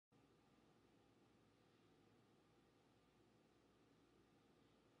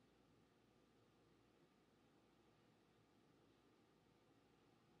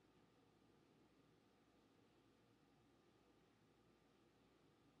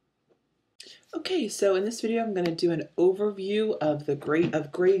Okay, so in this video I'm going to do an overview of the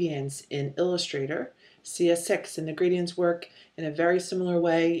gradients in Illustrator CS6, and the gradients work in a very similar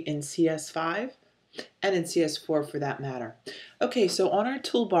way in CS5 and in CS4 for that matter. Okay, so on our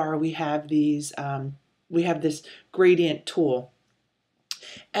toolbar we have this gradient tool,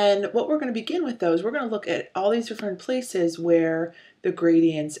 and what we're going to begin with though is we're going to look at all these different places where the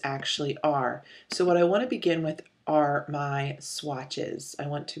gradients actually are. So what I want to begin with are my swatches. I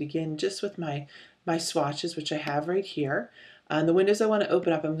want to begin just with my swatches, which I have right here. The windows I want to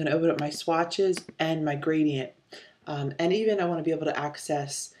open up, I'm going to open up my swatches and my gradient. And even I want to be able to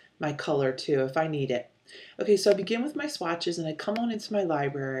access my color too if I need it. Okay, so I begin with my swatches and I come on into my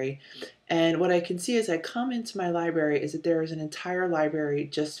library, and what I can see as I come into my library is that there is an entire library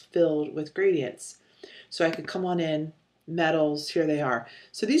just filled with gradients. So I could come on in, metals, here they are.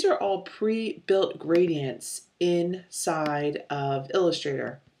 So these are all pre-built gradients inside of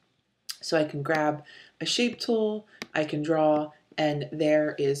Illustrator. So I can grab a shape tool, I can draw, and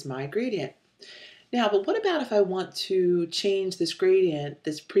there is my gradient. Now, but what about if I want to change this gradient,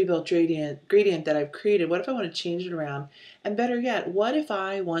 this pre-built gradient that I've created? What if I want to change it around? And better yet, what if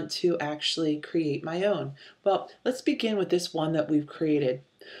I want to actually create my own? Well, let's begin with this one that we've created.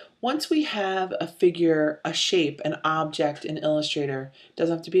 Once we have a figure, a shape, an object in Illustrator, it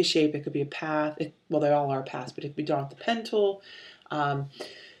doesn't have to be a shape, it could be a path. Well, they all are paths, but it could be drawn with the pen tool.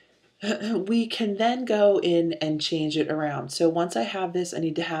 We can then go in and change it around. So once I have this, I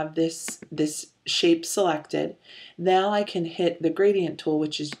need to have this shape selected. Now I can hit the gradient tool,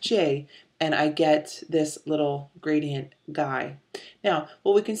 which is J, and I get this little gradient guy. Now,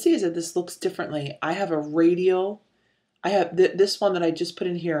 what we can see is that this looks differently. I have a radial, this one that I just put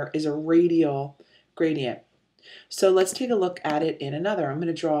in here is a radial gradient. So let's take a look at it in another. I'm going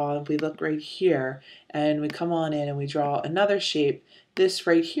to draw, if we look right here, and we come on in and we draw another shape, this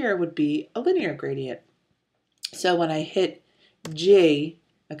right here would be a linear gradient. So when I hit J,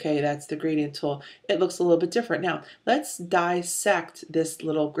 okay, that's the gradient tool, it looks a little bit different. Now, let's dissect this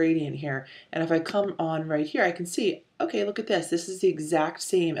little gradient here. And if I come on right here, I can see, okay, look at this. This is the exact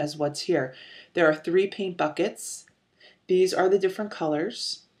same as what's here. There are 3 paint buckets. These are the different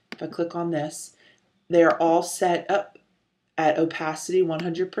colors. If I click on this, they are all set up at opacity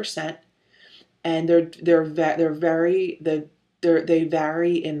 100%, and they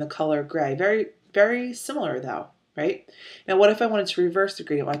vary in the color gray. Very similar though, right? Now, what if I wanted to reverse the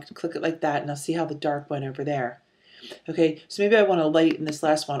gradient? Well, I could click it like that, and I'll see how the dark went over there. Okay, so maybe I want to lighten this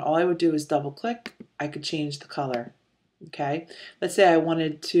last one. All I would do is double click. I could change the color. Okay, let's say I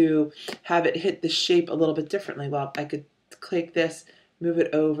wanted to have it hit the shape a little bit differently. Well, I could click this, move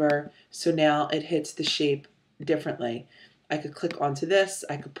it over, so now it hits the shape differently. I could click onto this,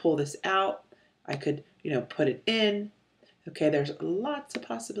 I could pull this out, I could, put it in. Okay, there's lots of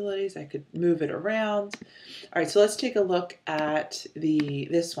possibilities. I could move it around. All right, so let's take a look at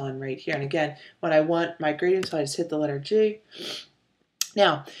this one right here. And again, when I want my gradient, so I just hit the letter G.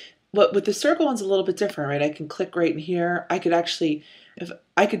 Now, with the circle one's a little bit different, right? I can click right in here. I could actually, if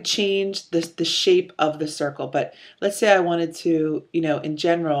I could change the shape of the circle, but let's say I wanted to, in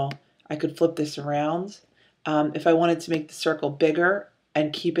general, I could flip this around. If I wanted to make the circle bigger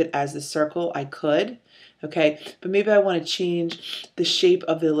and keep it as the circle, I could. Okay, but maybe I want to change the shape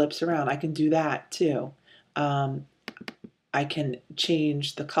of the ellipse around. I can do that too. I can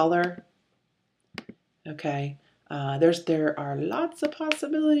change the color. Okay, there are lots of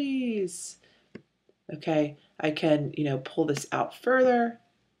possibilities. Okay, I can pull this out further.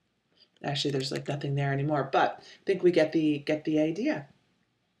 Actually, there's like nothing there anymore, but I think we get the idea.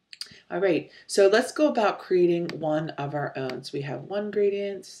 All right, so let's go about creating one of our own. So we have 1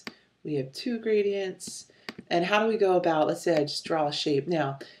 gradient, we have 2 gradients, and how do we go about, let's say I just draw a shape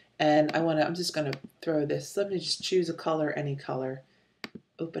now, and I'm just gonna throw this, let me just choose a color, any color,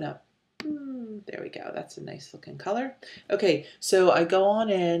 open up, there we go, that's a nice looking color. Okay, so I go on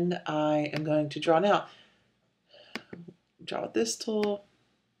in, I am going to draw now, draw with this tool.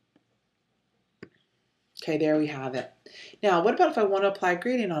 Okay, there we have it. Now, what about if I want to apply a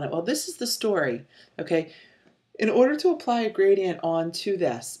gradient on it? Well, this is the story, okay? In order to apply a gradient onto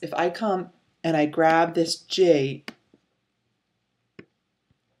this, if I come and I grab this J,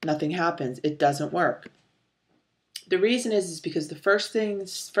 nothing happens. It doesn't work. The reason is because the first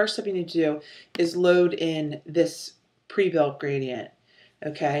step you need to do is load in this pre-built gradient,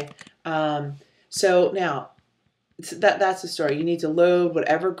 okay? So now, that's the story. You need to load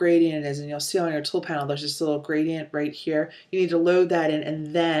whatever gradient it is, and you'll see on your tool panel there's just a little gradient right here. You need to load that in,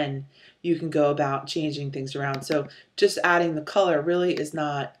 and then you can go about changing things around. So just adding the color really is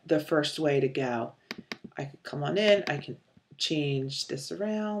not the first way to go. I can come on in, I can change this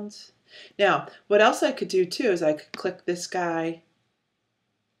around. Now, what else I could do too is I could click this guy,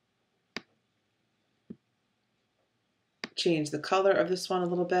 change the color of this one a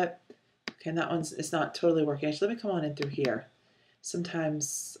little bit. Okay, and that one's it's not totally working. Actually, let me come on in through here.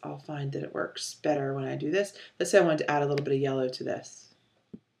 Sometimes I'll find that it works better when I do this. Let's say I wanted to add a little bit of yellow to this.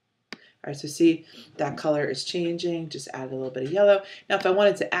 All right, so see that color is changing, just add a little bit of yellow. Now if I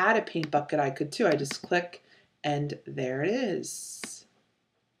wanted to add a paint bucket, I could too. I just click and there it is.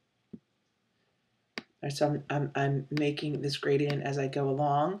 All right, so I'm making this gradient as I go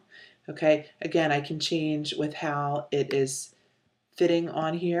along. Okay, again, I can change with how it is fitting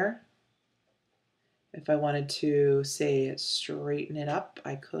on here. If I wanted to, say, straighten it up,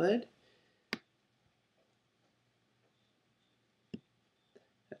 I could.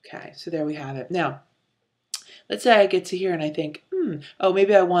 Okay, so there we have it. Now, let's say I get to here and I think, oh,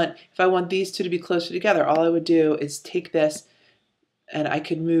 maybe if I want these two to be closer together, all I would do is take this and I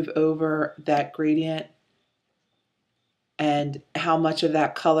could move over that gradient and how much of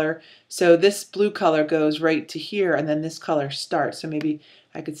that color. So this blue color goes right to here and then this color starts. So maybe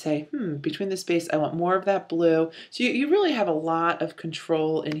I could say, between the space, I want more of that blue. So you really have a lot of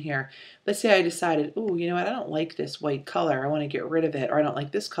control in here. Let's say I decided, oh, you know what, I don't like this white color. I want to get rid of it, or I don't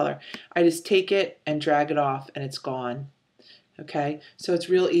like this color. I just take it and drag it off and it's gone. Okay, so it's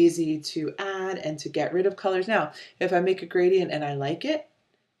real easy to add and to get rid of colors. Now, if I make a gradient and I like it,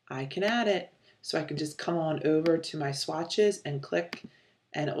 I can add it. So I can just come on over to my swatches and click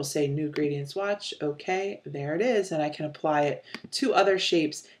and it will say new gradient swatch. Okay, there it is, and I can apply it to other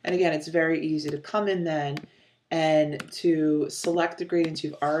shapes. And again, it's very easy to come in then and to select the gradients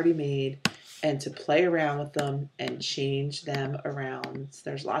you've already made and to play around with them and change them around.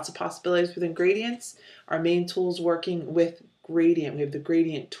 There's lots of possibilities within gradients. Our main tools working with gradient, we have the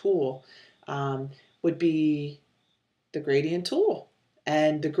gradient tool, would be the gradient tool.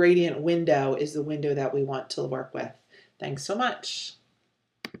 And the gradient window is the window that we want to work with. Thanks so much.